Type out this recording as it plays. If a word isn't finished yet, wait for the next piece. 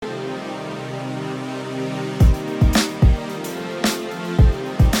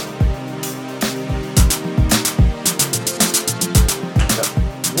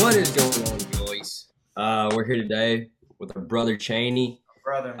here today with our brother Cheney.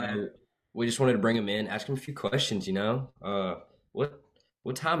 Brother, man. Uh, we just wanted to bring him in, ask him a few questions. What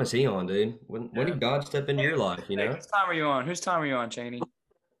what time is he on, dude? When Yeah. did God step into your life? Hey, whose time are you on? Whose time are you on, Cheney?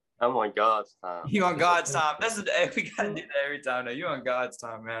 I'm on God's time. You on God's time. That's the day we gotta do that every time. Now you on God's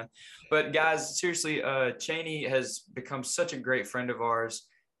time, man. But guys, seriously, Cheney has become such a great friend of ours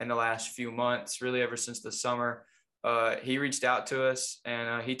in the last few months, really ever since the summer. He reached out to us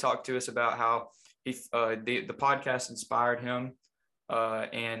and he talked to us about how the podcast inspired him.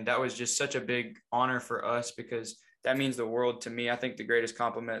 And that was just such a big honor for us because that means the world to me. I think the greatest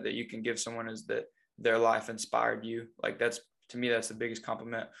compliment that you can give someone is that their life inspired you. Like that's to me, that's the biggest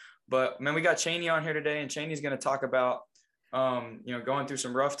compliment. But man, we got Cheney on here today, and Cheney's going to talk about, going through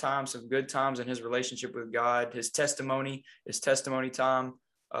some rough times, some good times in his relationship with God, his testimony time.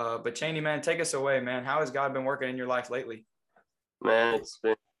 But Cheney, man, take us away, man. How has God been working in your life lately? Man,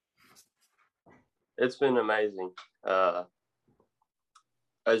 it's been amazing.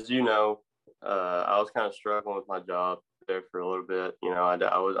 As you know, I was kind of struggling with my job there for a little bit.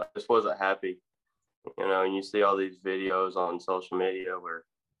 I just wasn't happy. And you see all these videos on social media where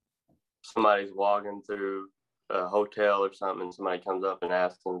somebody's walking through a hotel or something, and somebody comes up and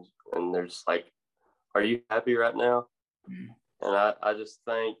asks them, and they're just like, "Are you happy right now?" Mm-hmm. And I just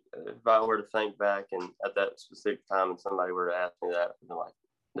think if I were to think back and at that specific time, and somebody were to ask me that, I'd be like,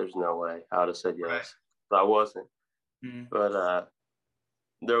 "There's no way." I would have said yes, right. But I wasn't. Mm-hmm. But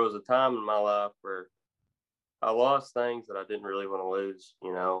there was a time in my life where I lost things that I didn't really want to lose,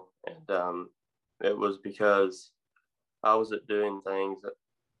 and it was because I wasn't doing things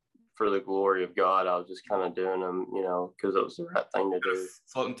for the glory of God. I was just kind of doing them, because it was the right thing to do.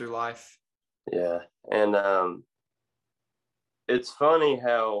 Floating through life. Yeah. And it's funny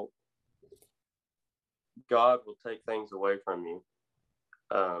how God will take things away from you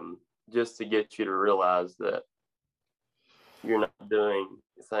just to get you to realize that you're not doing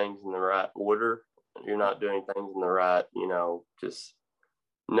things in the right order. You're not doing things in the right, just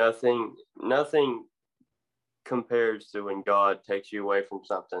nothing compares to when God takes you away from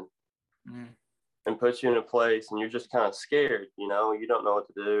something. Mm-hmm. And puts you in a place and you're just kind of scared, you don't know what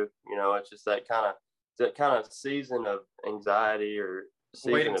to do. It's just that kind of season of anxiety or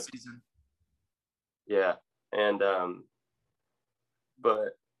waiting of season. Yeah. And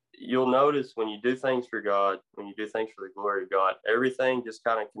but you'll notice when you do things for God, when you do things for the glory of God, everything just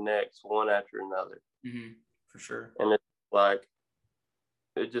kind of connects one after another. Mm-hmm. For sure. And it's like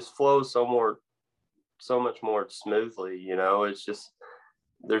it just flows so much more smoothly, it's just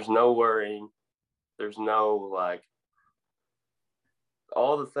there's no worrying. There's no like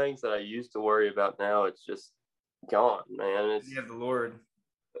all the things that I used to worry about now, it's just gone, man. You have the Lord.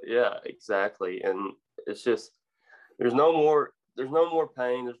 Yeah, exactly. And it's just there's no more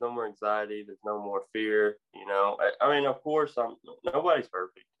pain, there's no more anxiety, there's no more fear, I mean, of course nobody's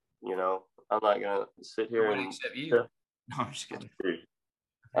perfect, I'm not gonna sit here Nobody except you. No, I'm just kidding.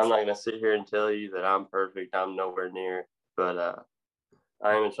 I'm not gonna sit here and tell you that I'm perfect. I'm nowhere near, but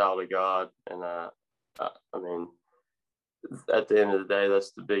I am a child of God, and I mean, at the end of the day,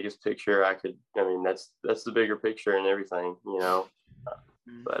 that's the biggest picture I could. I mean, that's the bigger picture and everything,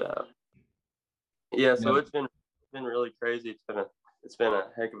 But yeah, so it's been really crazy. It's been a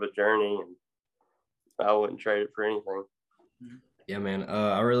heck of a journey, and I wouldn't trade it for anything. Yeah, man.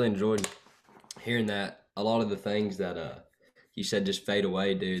 I really enjoyed hearing that. A lot of the things that you said just fade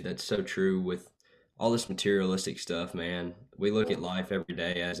away, dude. That's so true with all this materialistic stuff, man. We look at life every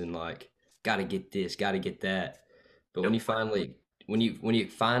day as in like, gotta get this, gotta get that. But when you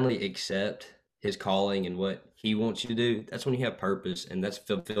finally accept his calling and what he wants you to do, that's when you have purpose and that's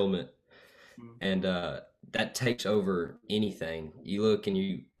fulfillment. And that takes over anything. You look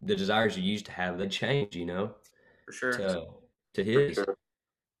and the desires you used to have, they change, For sure. To his. For sure.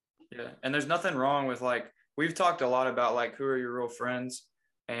 Yeah. And there's nothing wrong with we've talked a lot about who are your real friends.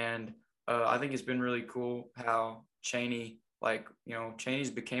 And I think it's been really cool how Cheney,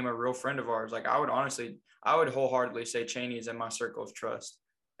 Cheney's became a real friend of ours. I would wholeheartedly say Cheney is in my circle of trust.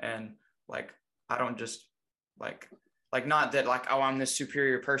 And I don't just not that oh, I'm this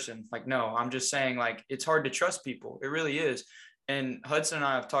superior person. No, I'm just saying it's hard to trust people. It really is. And Hudson and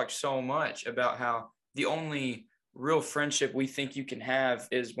I have talked so much about how the only real friendship we think you can have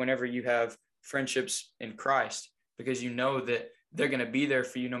is whenever you have friendships in Christ, because that they're going to be there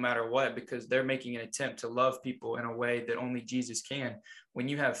for you no matter what, because they're making an attempt to love people in a way that only Jesus can. When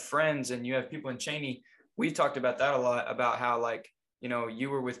you have friends and you have people in Cheney, we've talked about that a lot, about how you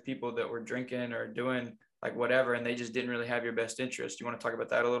were with people that were drinking or doing whatever, and they just didn't really have your best interest. You want to talk about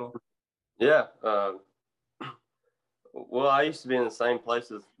that a little? Yeah. Well, I used to be in the same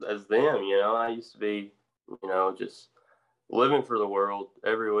places as them, I used to be, you know, just living for the world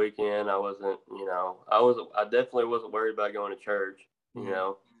every weekend. I wasn't, you know, I definitely wasn't worried about going to church, you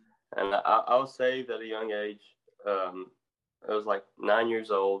know, and I was saved at a young age. I was like 9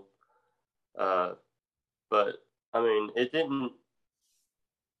 years old. But I mean, it didn't,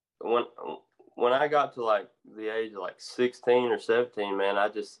 when, when I got to like the age of like 16 or 17, man, I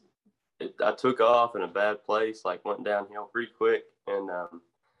took off in a bad place, like went downhill pretty quick. And,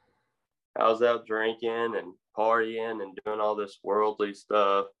 I was out drinking and partying and doing all this worldly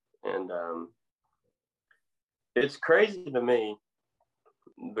stuff. And it's crazy to me,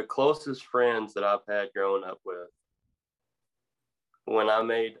 the closest friends that I've had growing up with, when I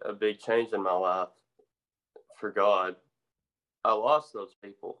made a big change in my life for God, I lost those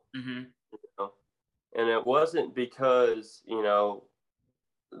people. Mm-hmm. You know? And it wasn't because, you know,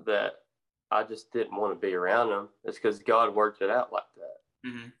 that I just didn't want to be around them. It's because God worked it out like that.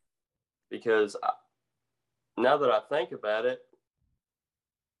 Mm-hmm. Because now that I think about it,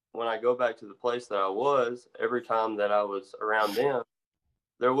 when I go back to the place that I was, every time that I was around them,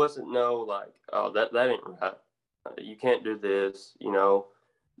 there wasn't no like, oh, that ain't right. You can't do this. You know,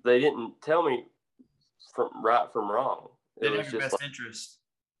 they didn't tell me from right from wrong. They It didn't was have your just best like, interest.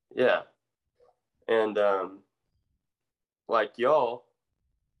 yeah. And like y'all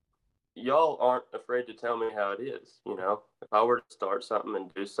aren't afraid to tell me how it is. You know, if I were to start something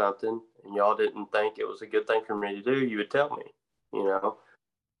and do something and y'all didn't think it was a good thing for me to do, you would tell me, you know.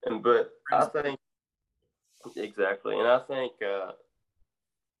 But I think, exactly. And I think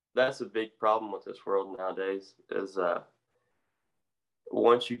that's a big problem with this world nowadays is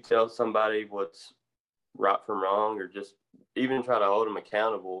once you tell somebody what's right from wrong, or just even try to hold them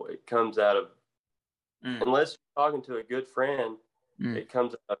accountable, it comes out of, unless you're talking to a good friend, it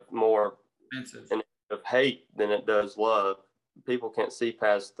comes out of more of hate than it does love. People can't see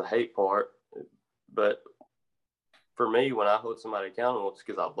past the hate part. But for me, when I hold somebody accountable, it's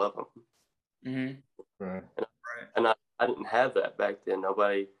because I love them. Mm-hmm. Right. And I didn't have that back then.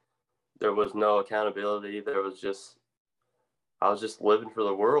 There was no accountability. I was just living for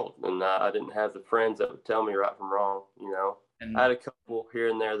the world, and I didn't have the friends that would tell me right from wrong. You know, And I had a couple here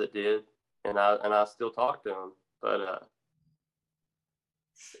and there that did, and I still talk to them, but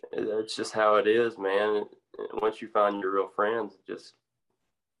it's just how it is, man. Once you find your real friends,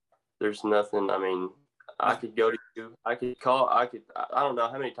 there's nothing. I mean, I could go to you. I don't know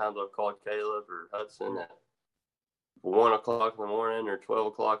how many times I've called Caleb or Hudson at 1 o'clock in the morning or 12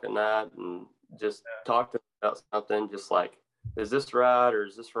 o'clock at night and just talk to them about something, just like, is this right or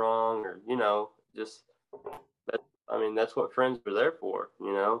is this wrong? Or, you know, just that. I mean, that's what friends are there for,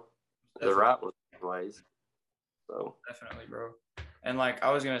 you know, the right ways. So definitely, bro. And like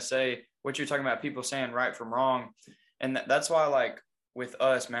I was gonna say, what you're talking about, people saying right from wrong, and that's why, like with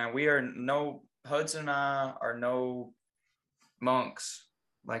us, man, Hudson and I are no monks,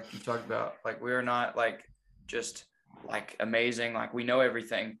 like you talked about. Like we are not like just like amazing, like we know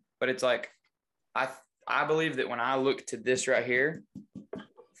everything. But it's like I believe that when I look to this right here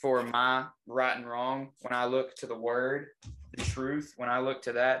for my right and wrong, when I look to the word, the truth, when I look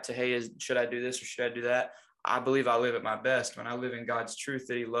to that, to hey, should I do this or should I do that? I believe I live at my best when I live in God's truth,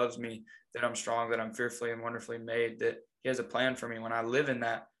 that he loves me, that I'm strong, that I'm fearfully and wonderfully made, that he has a plan for me. When I live in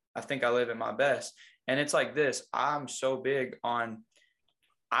that, I think I live at my best. And it's like this, I'm so big on,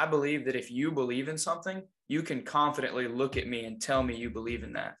 I believe that if you believe in something, you can confidently look at me and tell me you believe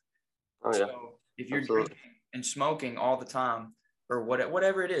in that. Oh, yeah. So if you're drinking and smoking all the time, or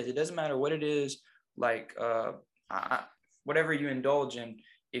whatever it is, it doesn't matter what it is, like whatever you indulge in,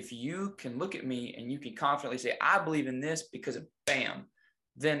 if you can look at me and you can confidently say, I believe in this because of bam,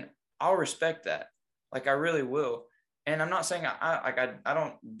 then I'll respect that. Like I really will. And I'm not saying I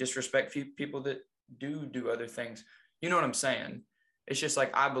don't disrespect people that do other things. You know what I'm saying? It's just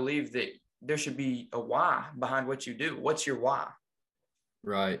like, I believe that there should be a why behind what you do. What's your why?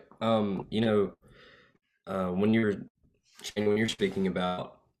 Right. You know, when you're speaking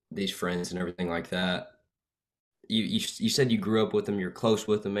about these friends and everything like that, you said you grew up with them, you're close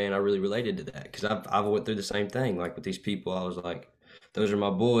with them, man. I really related to that because I've went through the same thing. Like with these people, I was like, those are my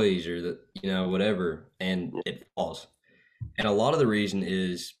boys, or whatever, and it falls. And a lot of the reason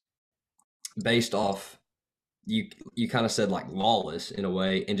is based off you kind of said like lawless in a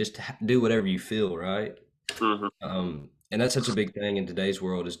way, and just do whatever you feel, right? Mm-hmm. And that's such a big thing in today's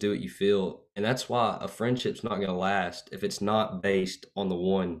world, is do what you feel. And that's why a friendship's not going to last if it's not based on the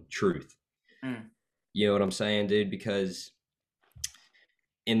one truth. You know what I'm saying, dude? Because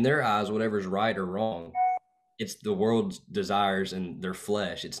in their eyes, whatever's right or wrong, it's the world's desires and their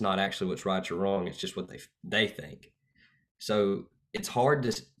flesh. It's not actually what's right or wrong. It's just what they think. So it's hard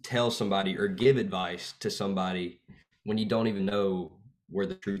to tell somebody or give advice to somebody when you don't even know where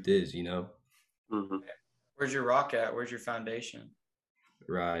the truth is, you know? Hmm. Where's your rock at? Where's your foundation?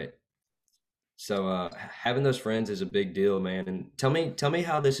 Right. So having those friends is a big deal, man. And tell me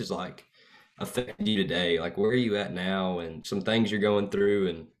how this is like affected you today. Like where are you at now and some things you're going through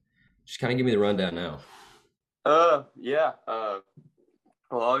and just kind of give me the rundown now. Yeah. Well,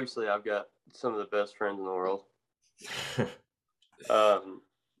 obviously, I've got some of the best friends in the world. Um,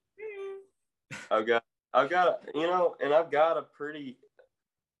 I've got, and I've got a pretty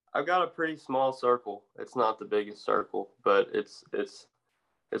small circle. It's not the biggest circle, but it's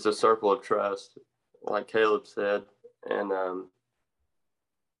a circle of trust, like Caleb said, and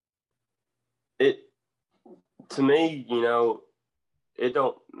it to me, it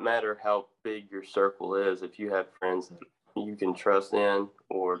don't matter how big your circle is if you have friends that you can trust in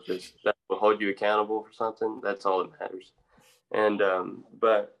or just that will hold you accountable for something. That's all that matters. And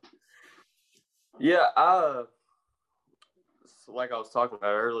but yeah, like I was talking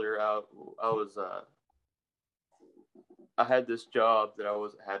about earlier, I had this job that I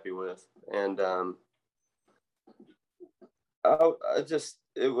wasn't happy with, and I just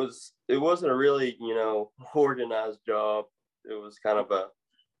it wasn't a really organized job. It was kind of a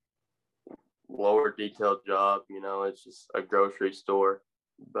lower detailed job. It's just a grocery store.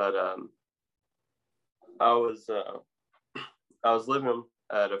 But I was I was living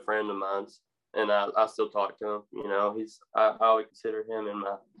at a friend of mine's, and I still talk to him. I would consider him in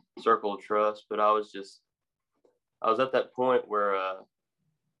my circle of trust. But I was at that point where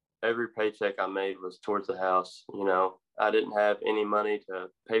every paycheck I made was towards the house. I didn't have any money to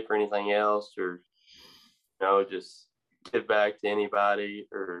pay for anything else, or just give back to anybody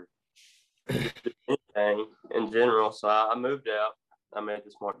or anything in general. So I moved out. I made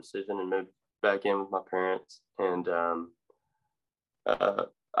the smart decision and moved back in with my parents. And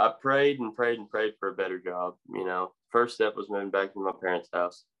I prayed and prayed and prayed for a better job. First step was moving back to my parents'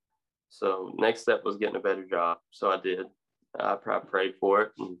 house. So next step was getting a better job. So I did. I prayed for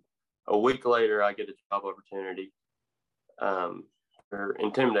it. And a week later, I get a job opportunity for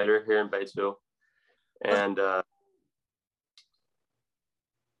Intimidator here in Batesville. And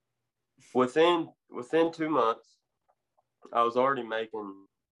within 2 months, I was already making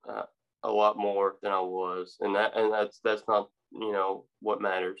a lot more than I was, and that's not what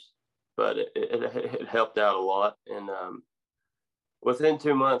matters, but it helped out a lot. And within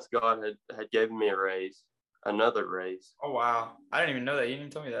 2 months, God had given me a raise, another raise. Oh wow, I didn't even know that. You didn't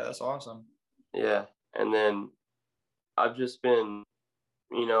even tell me that. That's awesome. Yeah, and then I've just been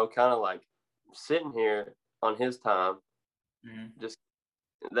kind of like sitting here on His time. Mm-hmm. Just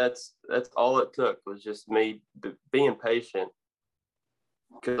that's all it took was just me being patient,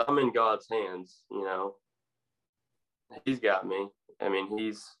 because I'm in God's hands. He's got me. I mean,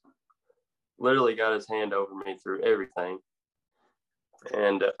 He's literally got His hand over me through everything,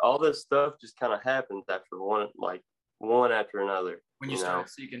 and all this stuff just kind of happens after one after another. When you started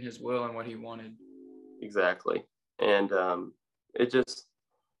seeking His will and what He wanted. Exactly, and it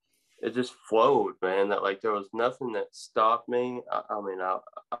just flowed, man. That there was nothing that stopped me. I mean,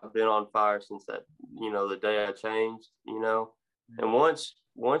 I've been on fire since that, the day I changed, and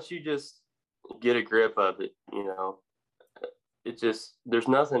once you just get a grip of it, it just, there's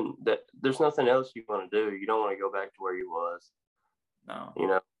nothing else you want to do. You don't want to go back to where you was. No,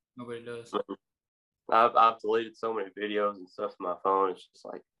 nobody does. I've deleted so many videos and stuff on my phone. It's just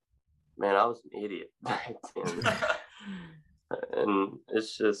like, man, I was an idiot back then. And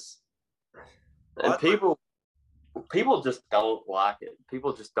it's just, and people just don't like it.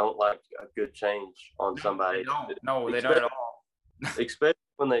 People just don't like a good change on somebody. They don't. No, they don't at all. Especially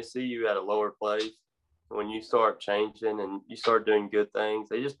when they see you at a lower place. When you start changing and you start doing good things,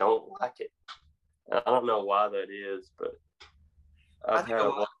 they just don't like it. And I don't know why that is, but I've had a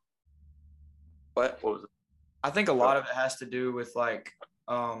lot. What was it? I think a lot of it has to do with I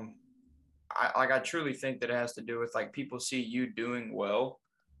truly think that it has to do with people see you doing well,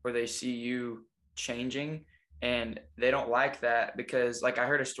 or they see you changing, and they don't like that because I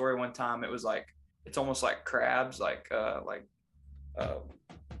heard a story one time. It was it's almost like crabs,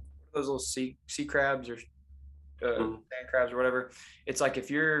 those little sea crabs or sand crabs or whatever. It's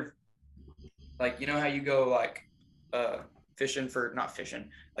if you're how you go fishing for, not fishing,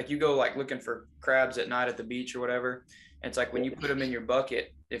 you go looking for crabs at night at the beach or whatever. And it's when you put them in your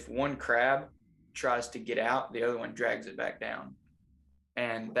bucket, if one crab tries to get out, the other one drags it back down.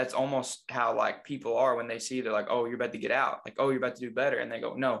 And that's almost how people are when they see, they're oh, you're about to get out, oh, you're about to do better, and they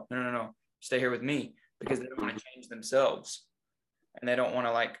go, no, stay here with me, because they don't want to change themselves. and they don't want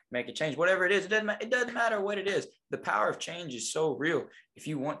to like make a change, whatever it is. It doesn't matter what it is. The power of change is so real. If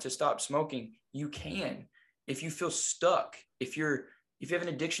you want to stop smoking, you can. If you feel stuck, if you have an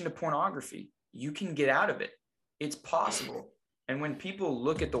addiction to pornography, you can get out of it. It's possible. And when people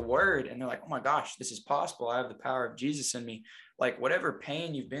look at the word and they're like, oh my gosh, this is possible. I have the power of Jesus in me. Like whatever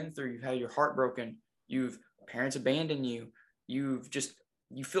pain you've been through, you've had your heart broken, parents abandon you, you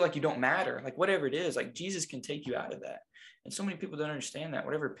feel like you don't matter, like whatever it is, like Jesus can take you out of that. And so many people don't understand that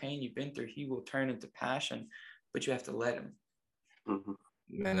whatever pain you've been through, he will turn into passion, but you have to let him. Mhm.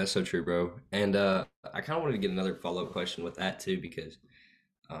 Man, that's so true, bro. And I kind of wanted to get another follow-up question with that too, because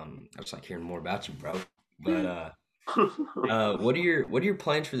I just like hearing more about you, bro. But what are your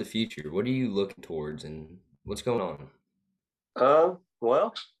plans for the future? What are you looking towards, and what's going on?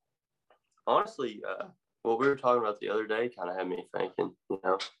 Well, honestly, what we were talking about the other day kind of had me thinking,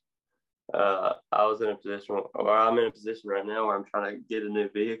 I was in a position, or I'm in a position right now where I'm trying to get a new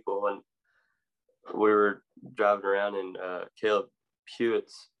vehicle, and we were driving around in Caleb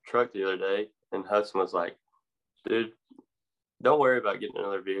Hewitt's truck the other day, and Hudson was like, dude, don't worry about getting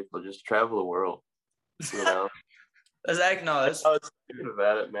another vehicle, just travel the world, you know. That's like, no, that's, I was thinking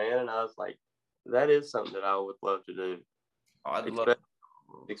about it, man, and I was like, that is something that I would love to do. oh, I'd love,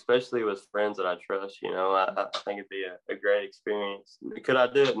 Especially with friends that I trust, I think it'd be a great experience. Could I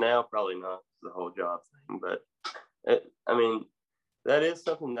do it now? Probably not, the whole job thing, but I mean, that is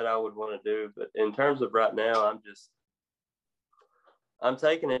something that I would want to do. But in terms of right now, I'm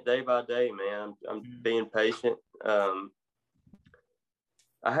taking it day by day, man. I'm being patient. I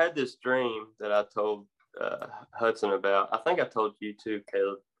had this dream that I told Hudson about. I think I told you too,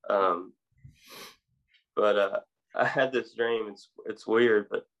 Caleb. But I had this dream. It's weird,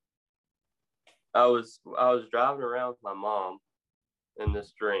 but I was driving around with my mom in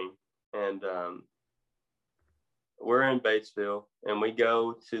this dream, and we're in Batesville, and we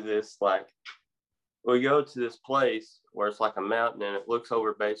go to this place where it's like a mountain, and it looks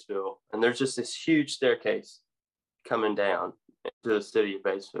over Batesville, and there's just this huge staircase coming down into the city of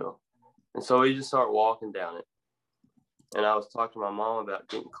Batesville, and so we just start walking down it, and I was talking to my mom about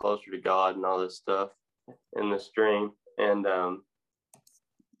getting closer to God and all this stuff in this dream, and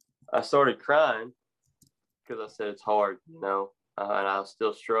I started crying because I said it's hard, and I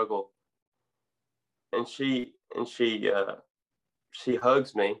still struggle. And she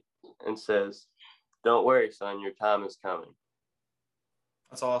hugs me and says, "Don't worry, son, your time is coming."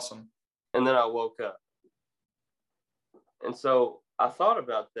 that's awesome. And then I woke up, and so I thought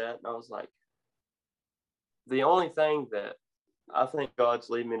about that, and I was like, the only thing that I think God's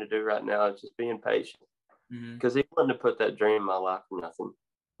leading me to do right now is just being patient. Because he wouldn't have put that dream in my life for nothing,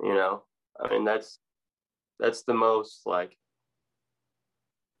 I mean, that's the most, like,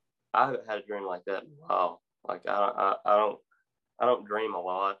 I haven't had a dream like that in a while. Like, I don't dream a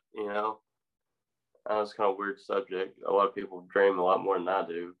lot, I know it's kind of a weird subject. A lot of people dream a lot more than I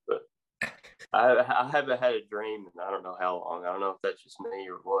do, but I haven't had a dream in I don't know how long. I don't know if that's just me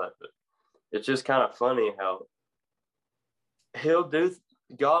or what, but it's just kind of funny how he'll do.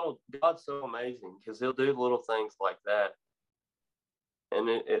 God's so amazing because he'll do little things like that, and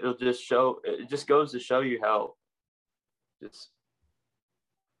it'll just show. It just goes to show you how just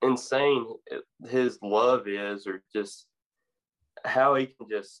insane his love is, or just how he can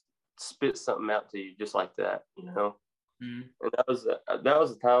just spit something out to you just like that, And that was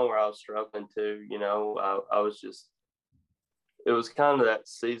a time where I was struggling too, I was just. It was kind of that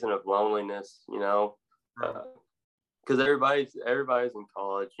season of loneliness, because everybody's in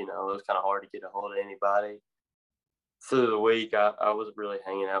college, it was kind of hard to get a hold of anybody. Through the week, I wasn't really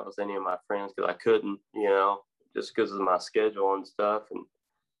hanging out with any of my friends because I couldn't, just because of my schedule and stuff. And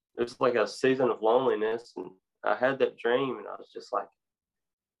there's like a season of loneliness, and I had that dream, and I was just like,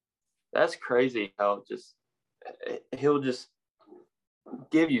 that's crazy how he'll just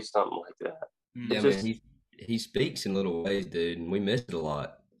give you something like that. Yeah, man, he speaks in little ways, dude, and we miss it a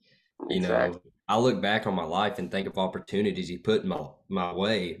lot. Exactly. I look back on my life and think of opportunities he put in my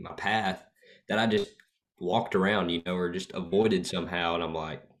way, my path, that I just walked around, or just avoided somehow. And I'm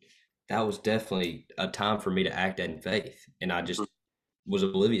like, that was definitely a time for me to act in faith. And I just was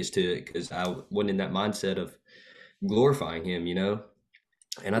oblivious to it because I wasn't in that mindset of glorifying him,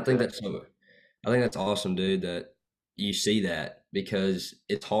 And I think that's awesome, dude, that you see that, because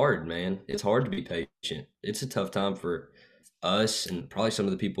it's hard, man. It's hard to be patient. It's a tough time for us and probably some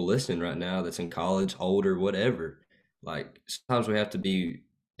of the people listening right now that's in college, older, whatever. Like, sometimes we have to be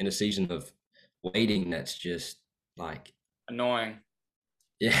in a season of waiting that's just like annoying.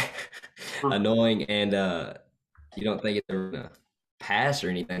 Yeah, annoying, and you don't think it's gonna pass or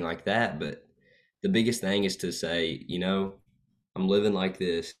anything like that. But the biggest thing is to say, I'm living like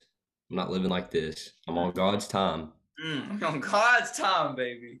this. I'm not living like this. I'm on God's time. On God's time,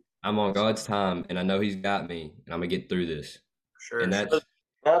 baby. I'm on God's time, and I know He's got me, and I'm gonna get through this. Sure. And that's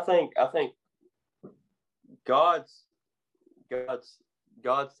I think God's God's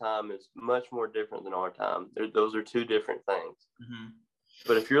God's time is much more different than our time. Those are two different things. Mm-hmm.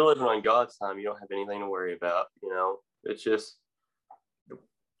 But if you're living on God's time, you don't have anything to worry about. It's just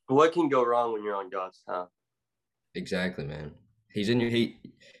what can go wrong when you're on God's time. exactly, man. He's in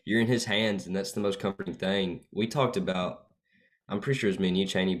you're in His hands, and that's the most comforting thing. We talked about. I'm pretty sure it was me and you,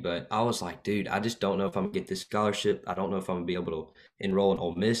 Cheney, but I was like, dude, I just don't know if I'm gonna get this scholarship. I don't know if I'm gonna be able to enroll in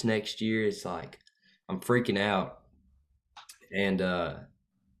Ole Miss next year. It's like I'm freaking out, and I'm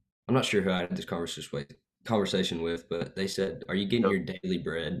not sure who I had this conversation with, but they said, "Are you getting your daily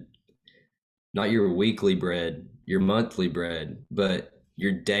bread? Not your weekly bread, your monthly bread, but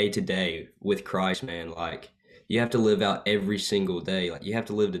your day to day with Christ, man. Like you have to live out every single day. Like you have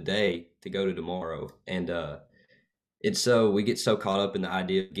to live today to go to tomorrow." And we get so caught up in the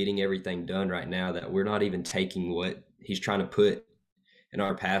idea of getting everything done right now that we're not even taking what He's trying to put in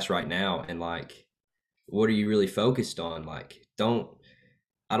our past right now. And like, what are you really focused on? Like,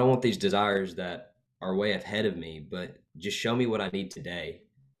 I don't want these desires that are way ahead of me, but just show me what I need today.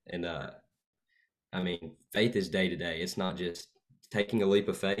 And I mean, faith is day to day. It's not just taking a leap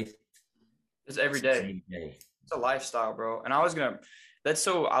of faith. It's every day. It's a lifestyle, bro. And I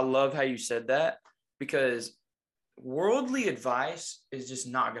love how you said that, because worldly advice is just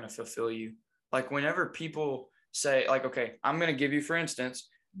not going to fulfill you. Like whenever people say like, okay, I'm going to give you, for instance,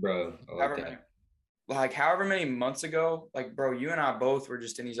 bro, however many months ago, like, bro, you and I both were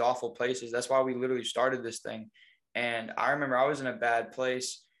just in these awful places. That's why we literally started this thing. And I remember I was in a bad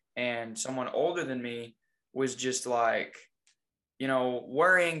place, and someone older than me was just like,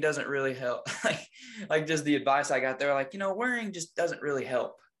 worrying doesn't really help. like just the advice I got there, like, worrying just doesn't really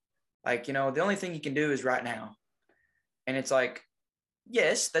help. Like, the only thing you can do is right now. And it's like,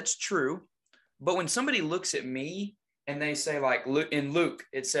 yes, that's true. But when somebody looks at me and they say, like, in Luke,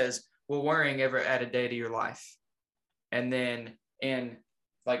 it says, will worrying ever add a day to your life? And then in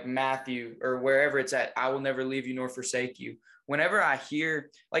like Matthew or wherever it's at, I will never leave you nor forsake you. Whenever I hear,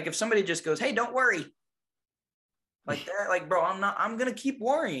 like, if somebody just goes, hey, don't worry, like that, like, bro, I'm going to keep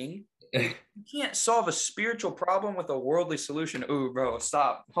worrying. You can't solve a spiritual problem with a worldly solution. Ooh, bro,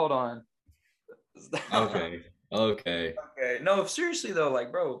 stop. Hold on. Stop. Okay. No, seriously though,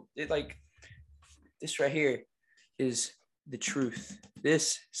 like, bro, this right here is the truth.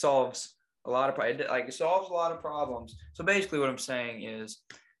 This solves a lot of it solves a lot of problems. So basically what I'm saying is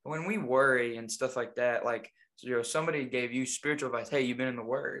when we worry and stuff like that, like, somebody gave you spiritual advice. Hey, you've been in the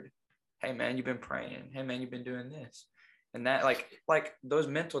Word. Hey man, you've been praying. Hey man, you've been doing this and that, like those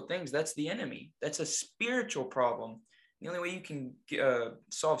mental things, that's the enemy. That's a spiritual problem. The only way you can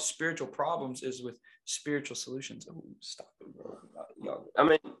solve spiritual problems is with spiritual solutions. Oh, stop it, bro. I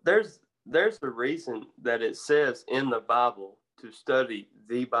mean, there's a reason that it says in the Bible to study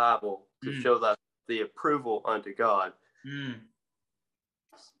the Bible to show that the approval unto God.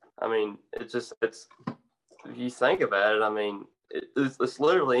 I mean, it's if you think about it, I mean, it's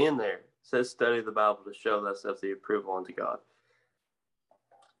literally in there. It says study the Bible to show that stuff the approval unto God.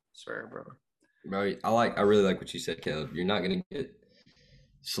 Swear, bro. Bro, I really like what you said, Caleb. You're not gonna get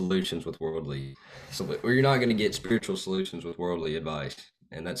solutions with worldly, or you're not gonna get spiritual solutions with worldly advice,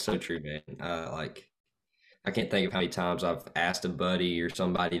 and that's so true, man. I can't think of how many times I've asked a buddy or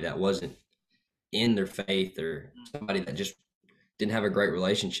somebody that wasn't in their faith, or somebody that just didn't have a great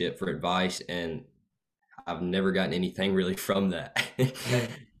relationship, for advice, and I've never gotten anything really from that.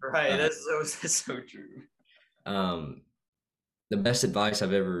 Right, that's so true. The best advice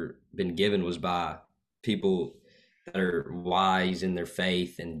I've ever been given was by people that are wise in their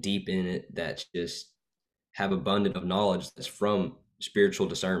faith and deep in it, that just have abundant of knowledge that's from spiritual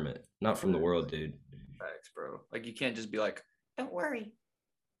discernment, not from the world, dude. Facts, bro. Like, you can't just be like, don't worry.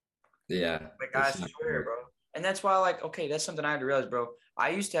 Yeah. Like, I swear, bro. And that's why, like, okay, that's something I had to realize, bro. I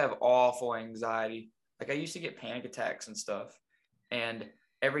used to have awful anxiety. Like, I used to get panic attacks and stuff. And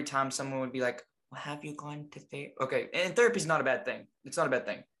every time someone would be like, well, have you gone to therapy? Okay, and therapy is not a bad thing. It's not a bad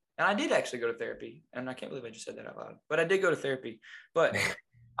thing. And I did actually go to therapy. And I can't believe I just said that out loud. But I did go to therapy. But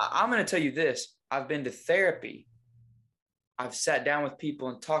I'm going to tell you this. I've been to therapy. I've sat down with people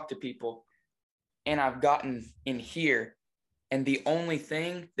and talked to people. And I've gotten in here. And the only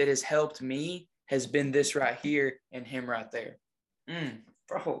thing that has helped me has been this right here and him right there.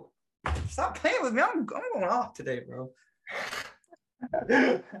 Bro, stop playing with me. I'm going off today, bro.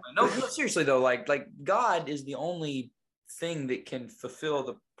 No, seriously though, like God is the only thing that can fulfill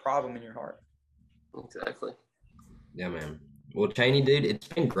the problem in your heart. Exactly. Yeah, man. Well, Cheney, dude, it's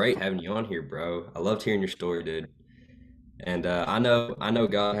been great having you on here, bro. I loved hearing your story, dude. And I know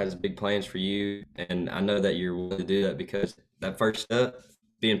God has big plans for you, and I know that you're willing to do that because that first step,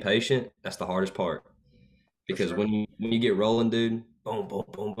 being patient, that's the hardest part. For Because sure. when you get rolling, dude, boom, boom,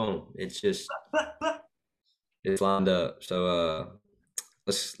 boom, boom, it's lined up. So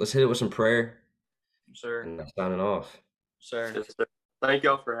let's hit it with some prayer Sir. and signing off. Sir. Yes, sir. Thank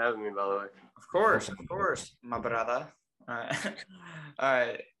y'all for having me, by the way. Of course, my brother. All right. All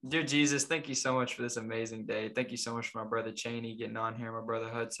right. Dear Jesus, thank you so much for this amazing day. Thank you so much for my brother Cheney getting on here, my brother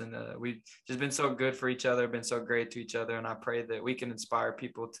Hudson. We've just been so good for each other, been so great to each other. And I pray that we can inspire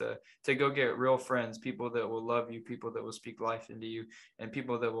people to go get real friends, people that will love you, people that will speak life into you, and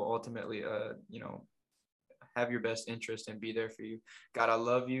people that will ultimately, have your best interest and be there for you. God, I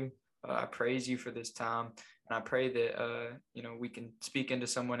love you. I praise you for this time. And I pray that, we can speak into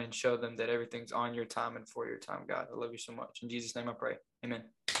someone and show them that everything's on your time and for your time, God. I love you so much. In Jesus' name I pray. Amen.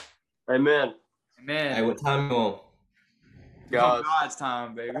 Amen. Amen. Hey, what time you on? God's God's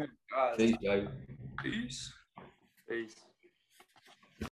time, baby. God's Peace, time. baby. Peace. peace.